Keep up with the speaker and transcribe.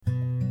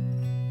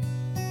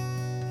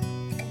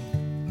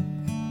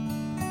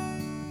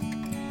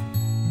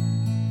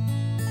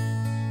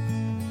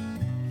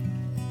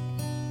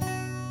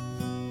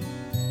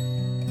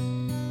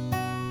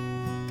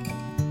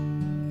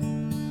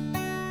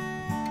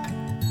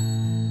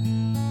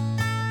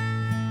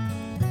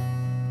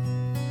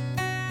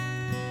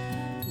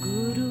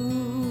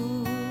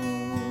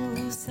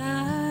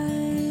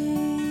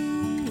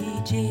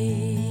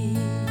Jai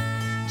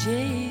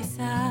Jai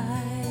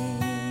Sai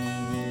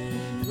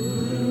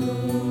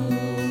Guru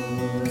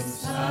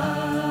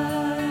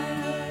Sai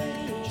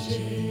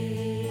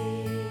Jai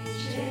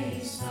Jai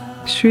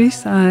Sai. Sri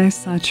Sai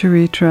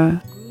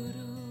Satcharitra,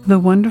 The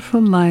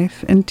Wonderful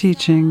Life and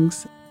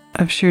Teachings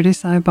of Shirdi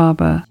Sai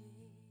Baba,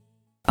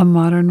 a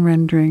modern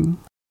rendering.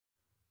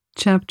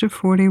 Chapter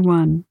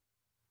 41.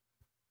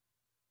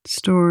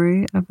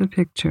 Story of the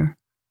Picture.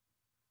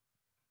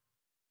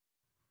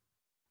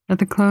 At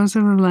the close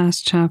of the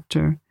last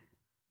chapter,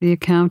 the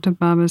account of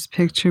Baba's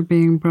picture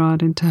being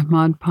brought into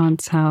Hamad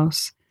Pant's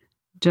house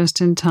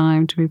just in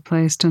time to be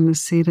placed on the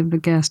seat of the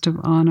guest of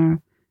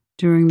honor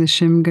during the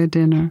Shimga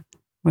dinner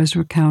was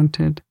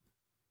recounted.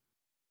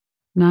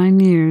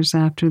 9 years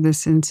after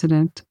this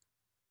incident,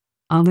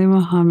 Ali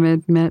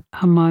Muhammad met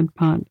Hamad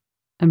Pant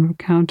and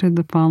recounted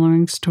the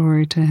following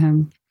story to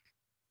him.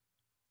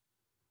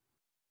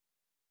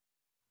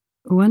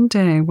 One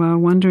day, while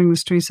wandering the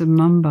streets of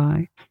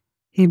Mumbai,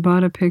 he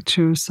bought a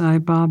picture of Sai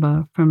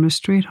Baba from a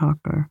street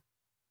hawker.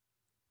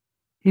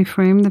 He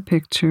framed the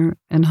picture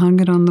and hung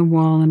it on the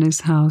wall in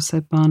his house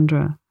at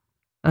Bandra,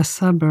 a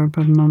suburb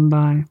of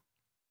Mumbai.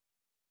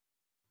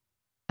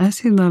 As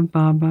he loved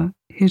Baba,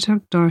 he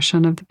took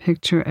darshan of the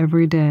picture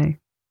every day.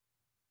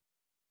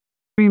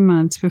 3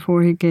 months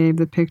before he gave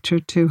the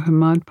picture to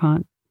Hamad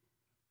Pant,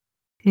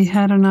 he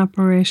had an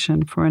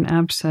operation for an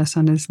abscess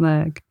on his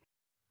leg,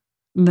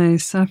 lay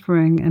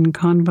suffering and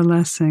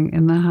convalescing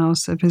in the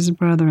house of his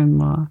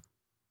brother-in-law,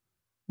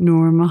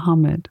 Nur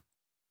Muhammad.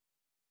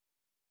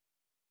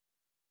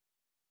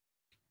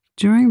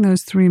 During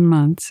those 3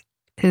 months,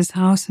 his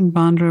house in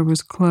Bandra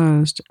was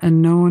closed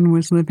and no one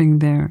was living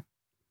there.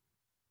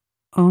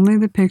 Only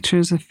the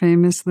pictures of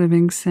famous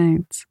living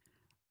saints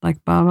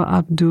like Baba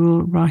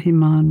Abdul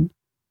Rahman,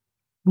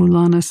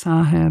 Maulana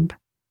Sahib,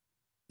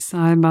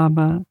 Sai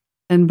Baba,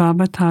 and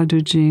Baba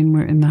Tajuddin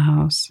were in the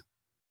house.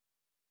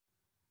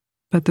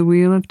 But the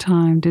wheel of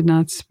time did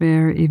not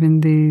spare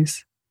even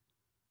these,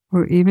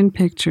 for even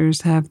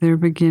pictures have their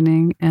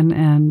beginning and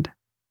end.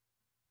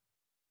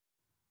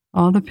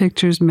 All the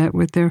pictures met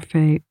with their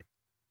fate,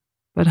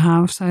 but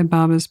how Sai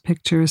Baba's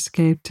picture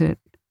escaped it,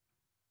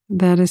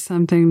 that is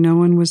something no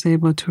one was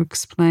able to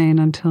explain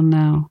until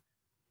now.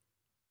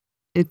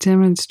 It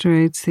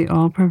demonstrates the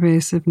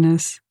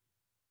all-pervasiveness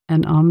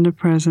and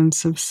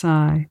omnipresence of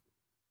Sai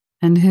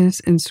and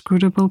his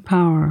inscrutable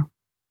power.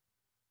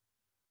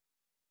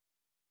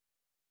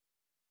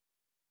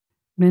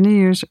 Many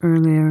years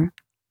earlier,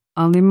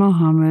 Ali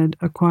Muhammad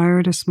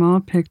acquired a small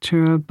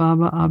picture of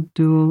Baba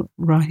Abdul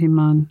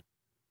Rahman.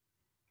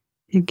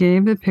 He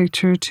gave the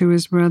picture to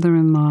his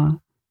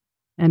brother-in-law,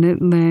 and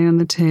it lay on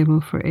the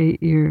table for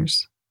 8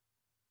 years.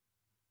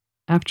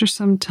 After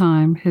some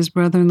time, his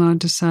brother-in-law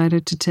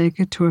decided to take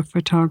it to a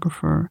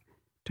photographer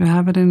to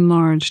have it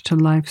enlarged to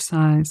life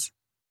size.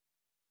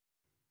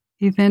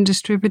 He then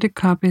distributed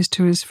copies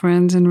to his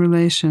friends and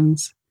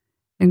relations,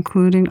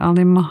 including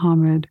Ali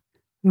Muhammad,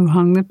 who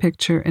hung the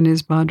picture in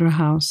his Badra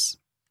house.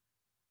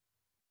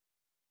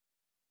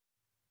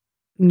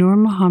 Nur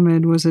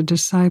Muhammad was a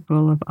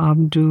disciple of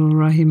Abdul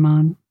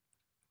Rahman.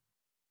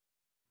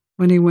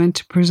 When he went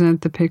to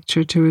present the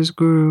picture to his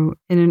guru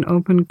in an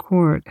open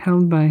court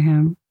held by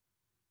him,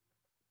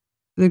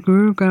 the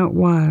guru got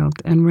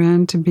wild and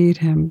ran to beat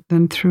him,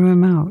 then threw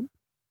him out.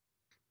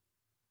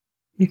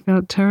 He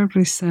felt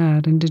terribly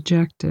sad and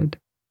dejected.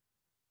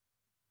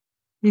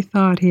 He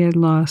thought he had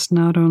lost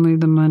not only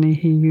the money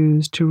he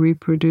used to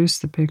reproduce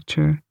the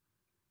picture,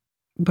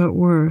 but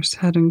worse,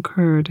 had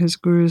incurred his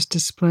guru's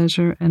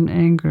displeasure and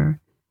anger,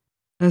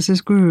 as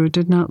his guru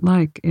did not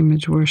like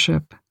image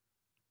worship.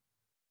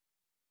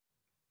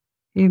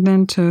 He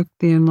then took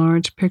the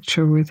enlarged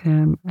picture with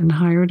him and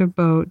hired a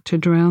boat to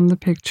drown the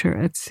picture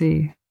at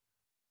sea.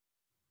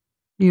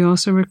 He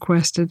also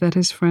requested that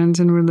his friends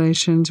and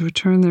relations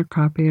return their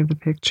copy of the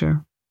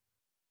picture.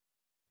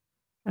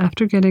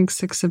 After getting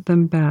 6 of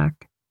them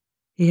back,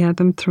 he had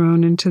them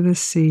thrown into the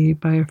sea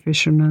by a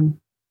fisherman.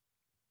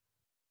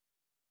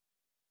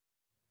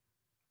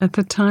 At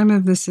the time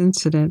of this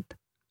incident,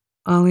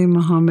 Ali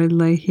Muhammad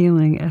lay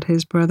healing at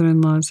his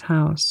brother-in-law's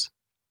house.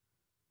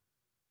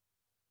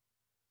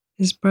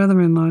 His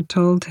brother-in-law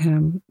told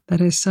him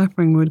that his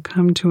suffering would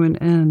come to an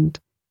end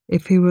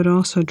if he would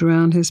also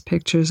drown his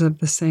pictures of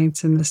the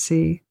saints in the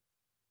sea.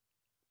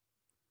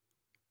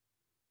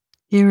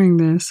 Hearing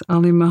this,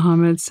 Ali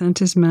Muhammad sent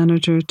his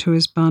manager to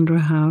his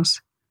Bandra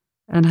house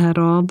and had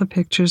all the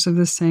pictures of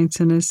the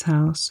saints in his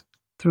house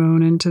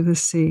thrown into the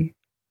sea.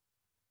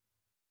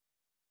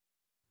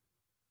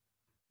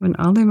 When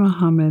Ali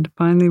Muhammad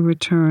finally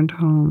returned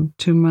home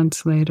 2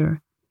 months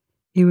later,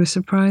 he was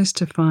surprised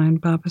to find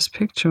Baba's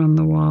picture on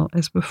the wall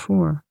as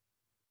before.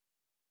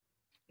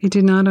 He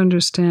did not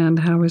understand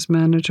how his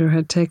manager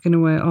had taken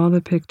away all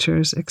the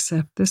pictures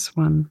except this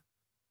one.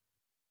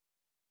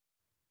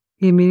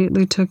 He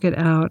immediately took it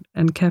out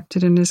and kept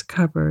it in his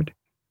cupboard,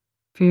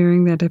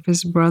 fearing that if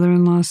his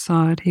brother-in-law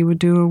saw it, he would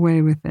do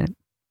away with it.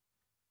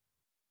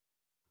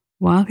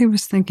 While he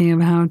was thinking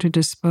of how to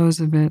dispose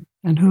of it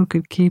and who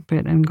could keep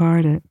it and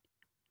guard it,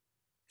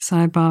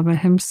 Sai Baba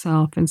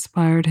himself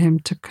inspired him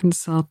to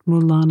consult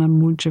Maulana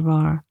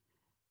Mujawar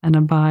and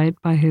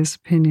abide by his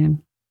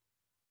opinion.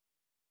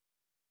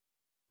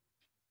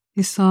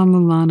 He saw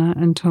Maulana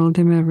and told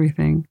him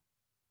everything.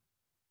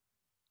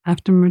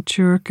 After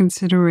mature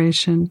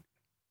consideration,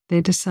 they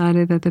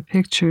decided that the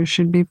picture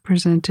should be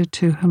presented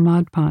to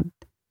Hemadpant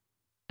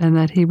and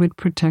that he would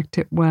protect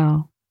it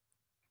well.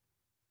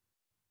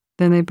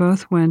 Then they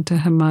both went to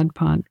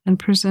Hemadpant and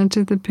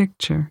presented the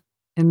picture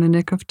in the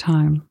nick of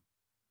time.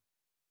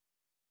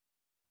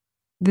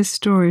 This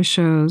story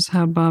shows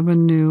how Baba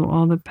knew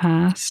all the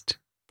past,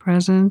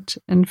 present,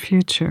 and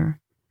future,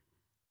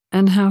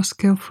 and how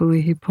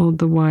skillfully he pulled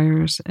the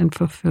wires and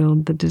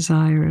fulfilled the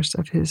desires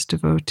of his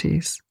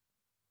devotees.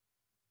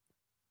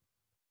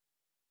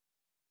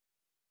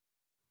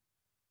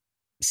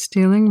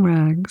 Stealing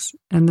Rags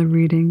and the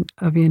Reading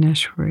of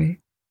Yaneshwari.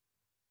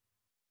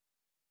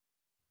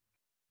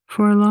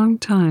 For a long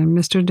time,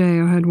 Mr.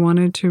 Deo had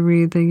wanted to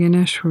read the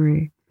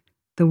Yaneshwari,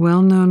 the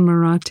well-known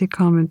Marathi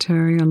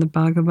commentary on the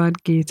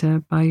Bhagavad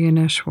Gita by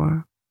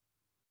Yaneshwar.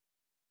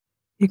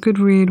 He could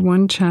read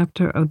one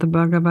chapter of the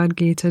Bhagavad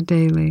Gita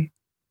daily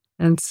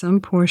and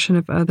some portion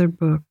of other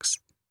books,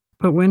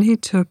 but when he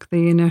took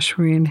the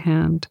Yaneshwari in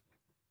hand,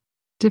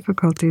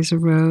 difficulties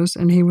arose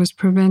and he was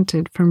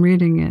prevented from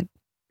reading it.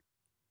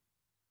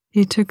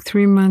 He took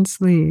 3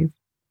 months' leave,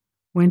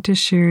 went to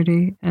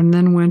Shirdi, and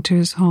then went to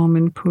his home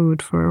in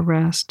Pood for a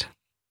rest.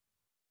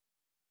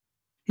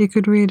 He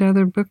could read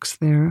other books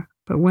there,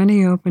 but when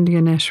he opened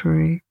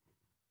Yaneshwari,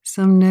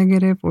 some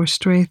negative or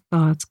stray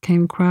thoughts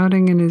came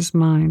crowding in his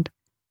mind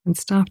and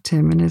stopped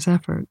him in his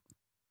effort.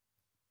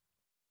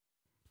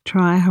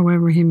 Try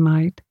however he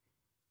might,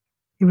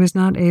 he was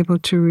not able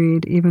to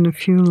read even a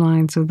few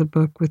lines of the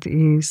book with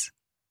ease.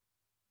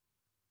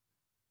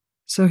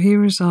 So he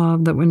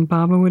resolved that when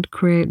Baba would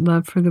create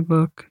love for the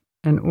book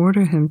and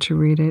order him to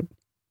read it,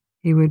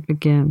 he would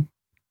begin,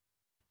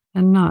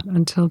 and not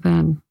until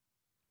then.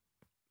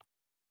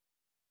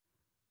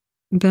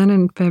 Then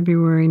in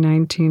February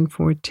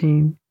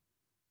 1914,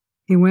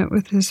 he went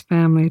with his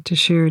family to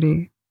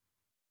Shirdi.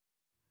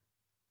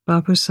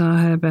 Bapu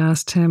Sahib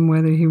asked him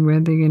whether he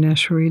read the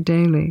Yaneshwari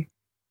daily.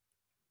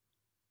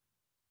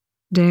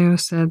 Deo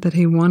said that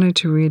he wanted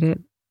to read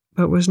it,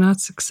 but was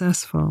not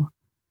successful,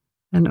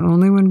 and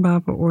only when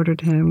Baba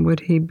ordered him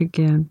would he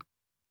begin.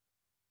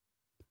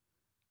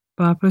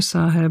 Bapu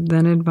Sahib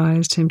then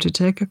advised him to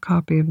take a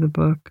copy of the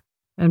book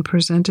and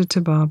present it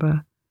to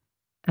Baba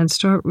and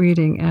start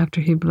reading after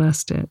he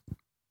blessed it.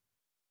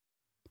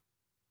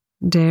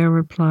 Deo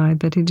replied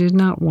that he did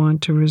not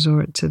want to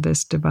resort to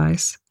this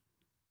device,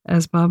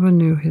 as Baba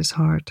knew his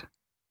heart.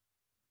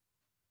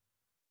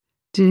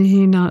 Did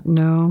he not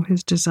know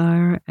his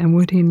desire, and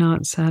would he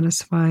not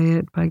satisfy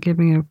it by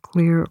giving a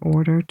clear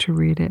order to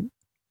read it?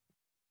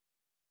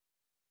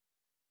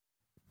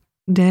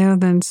 Deo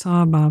then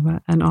saw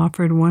Baba and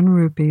offered 1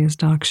 rupee as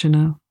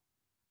dakshina.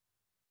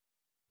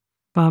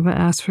 Baba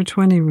asked for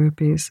 20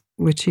 rupees,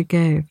 which he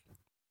gave.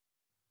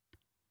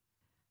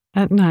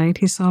 At night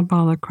he saw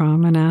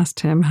Balakram and asked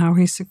him how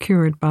he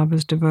secured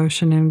Baba's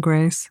devotion and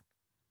grace.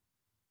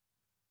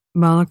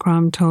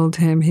 Balakram told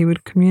him he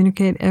would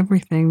communicate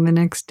everything the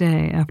next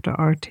day after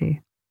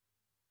Arti.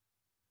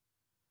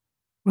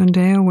 When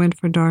Deo went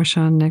for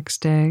darshan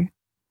next day,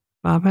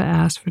 Baba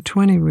asked for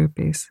 20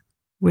 rupees,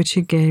 which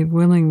he gave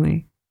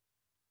willingly.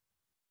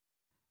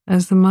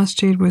 As the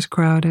masjid was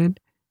crowded,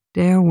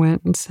 Deo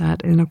went and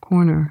sat in a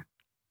corner.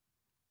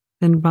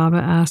 Then Baba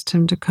asked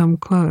him to come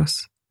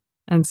close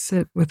and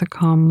sit with a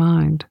calm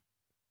mind.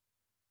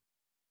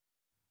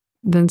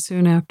 Then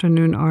soon after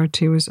noon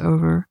Arti was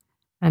over,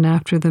 and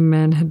after the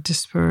men had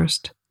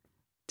dispersed,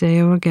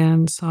 Deo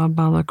again saw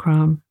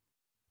Balakram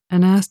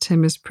and asked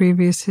him his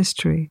previous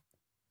history,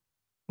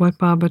 what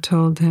Baba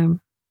told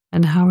him,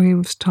 and how he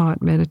was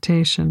taught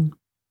meditation.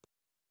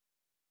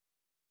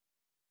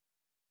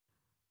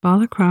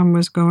 Balakram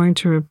was going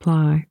to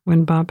reply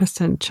when Baba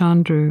sent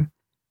Chandru,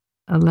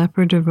 a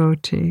leper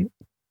devotee,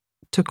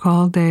 to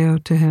call Deo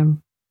to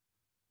him.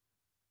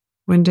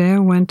 When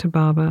Deo went to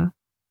Baba,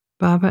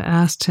 Baba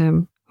asked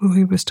him who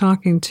he was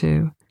talking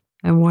to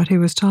and what he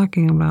was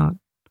talking about.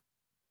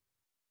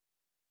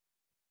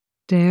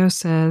 Deo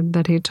said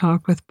that he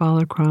talked with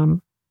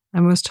Balakram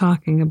and was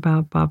talking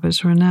about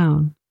Baba's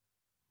renown.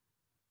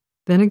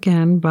 Then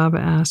again, Baba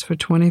asked for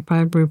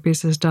 25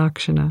 rupees as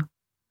dakshina,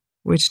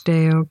 which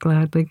Deo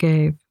gladly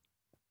gave.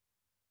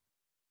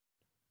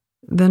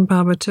 Then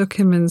Baba took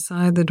him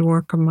inside the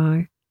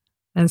Dwarkamai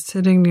and,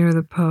 sitting near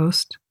the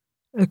post,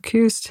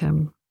 accused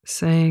him,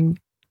 saying,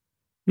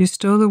 "You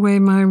stole away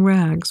my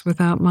rags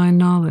without my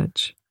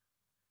knowledge."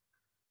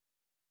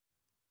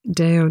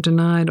 Deo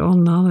denied all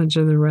knowledge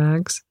of the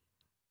rags,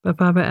 but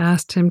Baba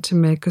asked him to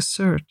make a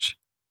search.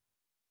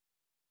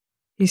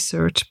 He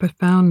searched but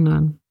found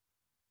none.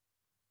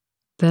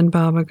 Then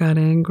Baba got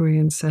angry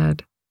and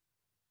said,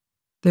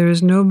 "There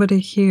is nobody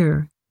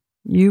here.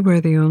 You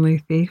were the only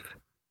thief,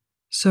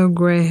 so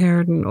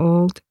gray-haired and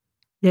old,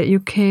 yet you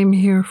came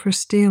here for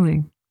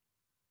stealing."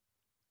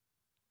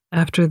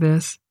 After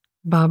this,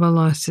 Baba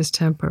lost his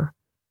temper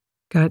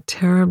got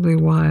terribly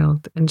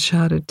wild and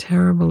shouted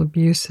terrible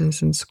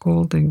abuses and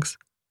scoldings.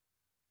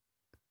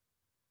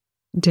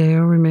 Deo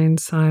remained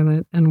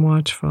silent and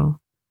watchful,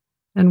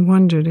 and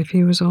wondered if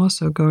he was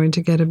also going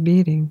to get a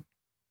beating.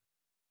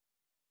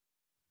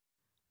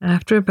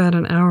 After about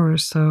an hour or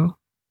so,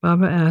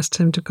 Baba asked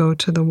him to go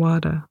to the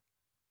Wada.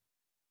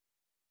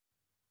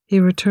 He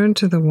returned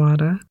to the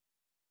Wada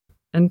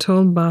and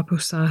told Bapu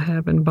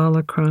Saheb and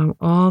Balakram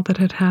all that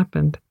had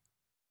happened.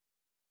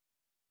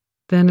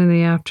 Then in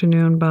the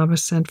afternoon, Baba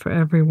sent for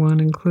everyone,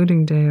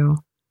 including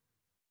Deo,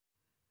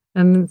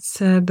 and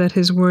said that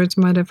his words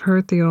might have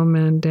hurt the old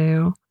man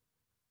Deo,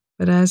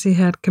 but as he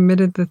had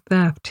committed the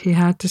theft, he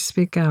had to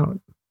speak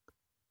out.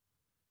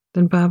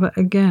 Then Baba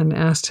again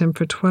asked him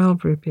for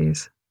 12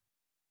 rupees.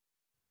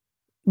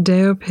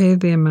 Deo paid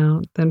the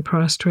amount, then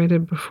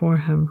prostrated before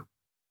him.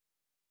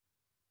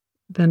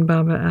 Then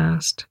Baba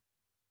asked,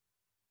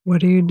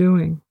 "What are you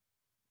doing?"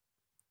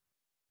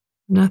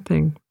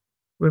 "Nothing,"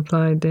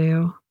 replied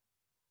Deo.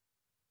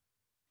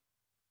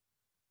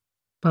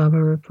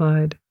 Baba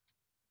replied,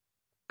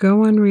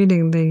 "Go on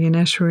reading the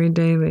Yaneshwari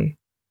daily.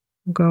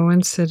 Go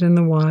and sit in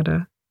the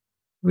Wada,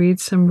 read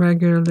some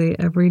regularly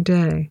every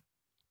day,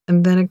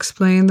 and then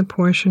explain the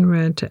portion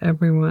read to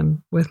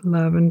everyone with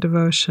love and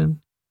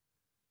devotion.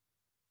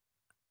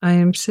 I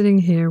am sitting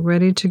here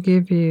ready to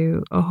give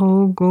you a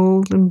whole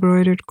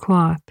gold-embroidered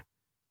cloth.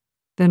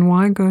 Then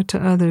why go to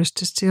others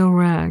to steal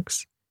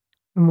rags?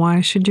 And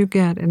why should you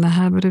get in the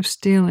habit of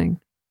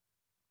stealing?"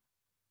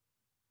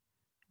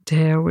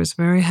 Deo was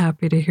very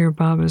happy to hear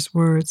Baba's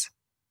words.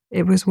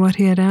 It was what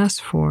he had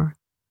asked for,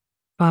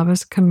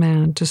 Baba's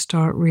command to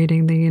start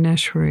reading the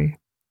Yaneshwari.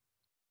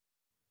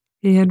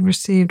 He had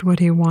received what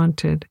he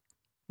wanted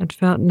and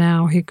felt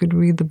now he could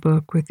read the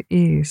book with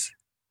ease.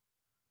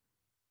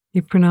 He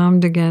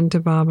pranamed again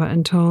to Baba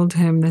and told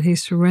him that he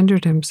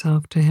surrendered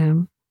himself to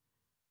him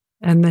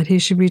and that he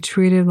should be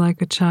treated like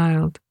a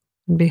child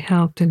and be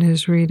helped in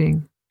his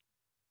reading.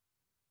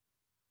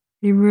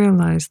 He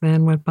realized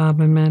then what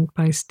Baba meant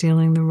by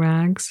stealing the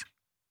rags.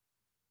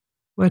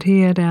 What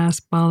he had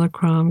asked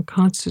Balakram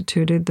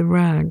constituted the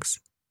rags,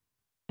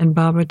 and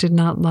Baba did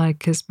not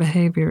like his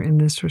behavior in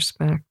this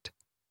respect.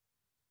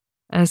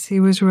 As he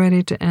was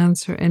ready to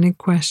answer any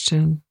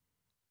question,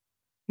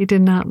 he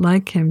did not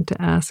like him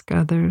to ask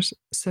others,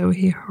 so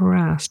he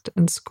harassed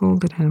and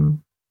scolded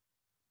him.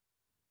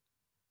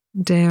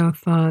 Deo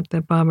thought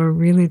that Baba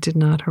really did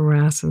not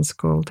harass and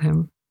scold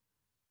him,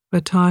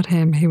 but taught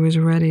him he was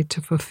ready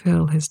to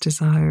fulfill his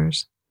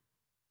desires,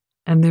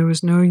 and there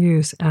was no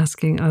use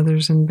asking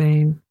others in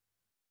vain.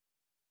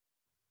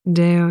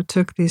 Deo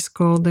took these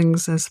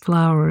scoldings as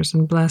flowers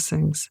and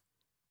blessings,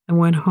 and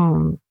went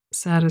home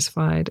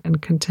satisfied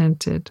and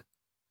contented.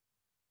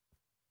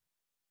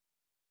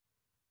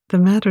 The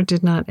matter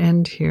did not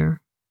end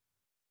here.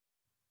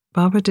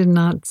 Baba did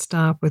not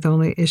stop with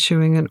only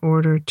issuing an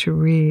order to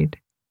read.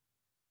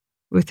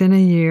 Within a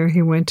year,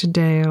 he went to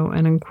Deo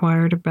and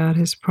inquired about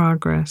his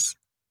progress.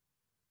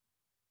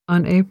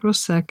 On April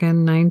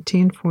 2nd,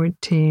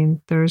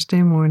 1914,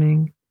 Thursday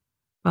morning,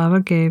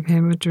 Baba gave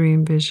him a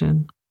dream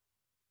vision.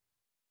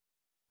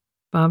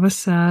 Baba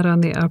sat on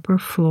the upper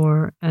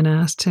floor and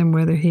asked him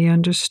whether he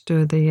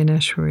understood the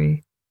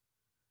Yaneshwari.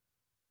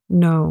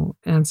 "No,"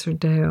 answered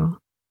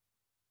Deo.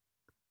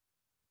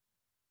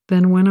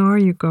 "Then when are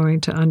you going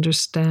to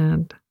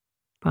understand?"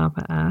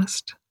 Baba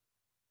asked.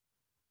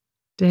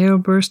 Deo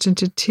burst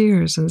into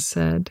tears and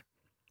said,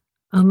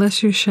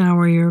 "Unless you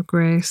shower your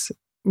grace,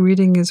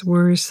 reading is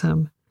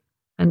wearisome,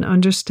 and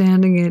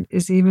understanding it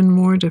is even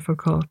more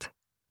difficult.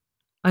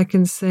 I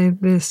can say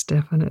this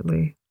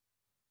definitely."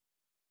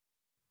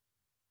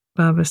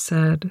 Baba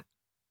said,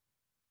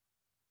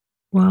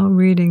 "While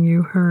reading,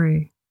 you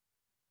hurry.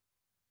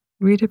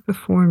 Read it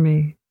before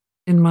me,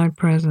 in my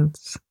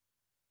presence."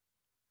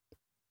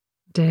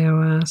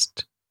 Deo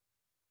asked,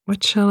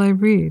 "What shall I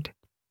read?"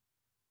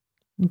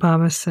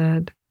 Baba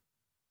said,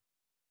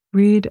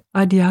 "Read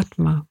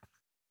Adhyatma."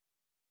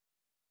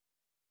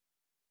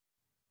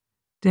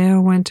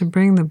 Deo went to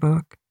bring the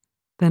book,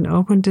 then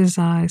opened his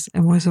eyes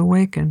and was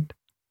awakened.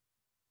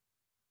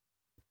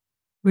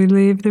 We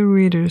leave the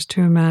readers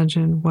to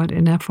imagine what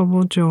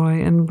ineffable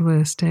joy and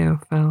bliss Deo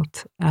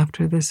felt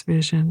after this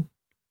vision.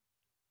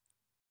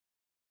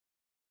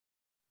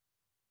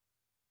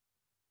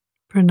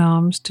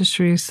 Pranams to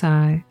Sri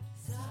Sai.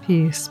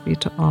 Peace be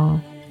to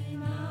all.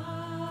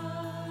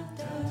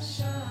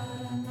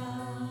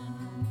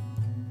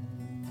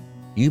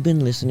 You've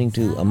been listening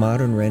to a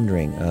modern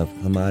rendering of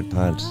Hamad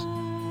Pant's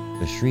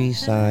The Sri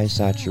Sai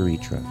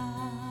Satcharitra,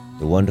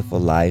 The Wonderful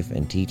Life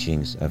and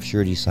Teachings of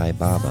Shirdi Sai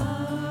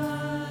Baba,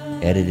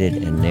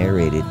 edited and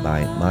narrated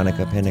by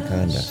Monica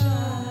Penacanda.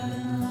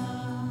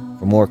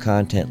 For more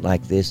content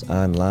like this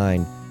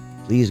online,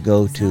 please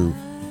go to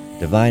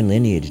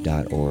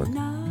divinelineage.org,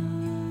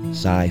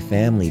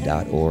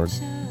 SaiFamily.org,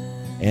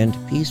 and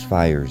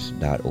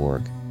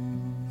peacefires.org.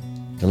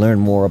 To learn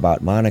more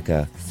about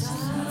Monica,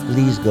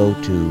 please go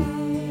to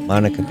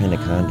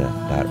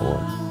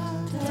monicapenacanda.org.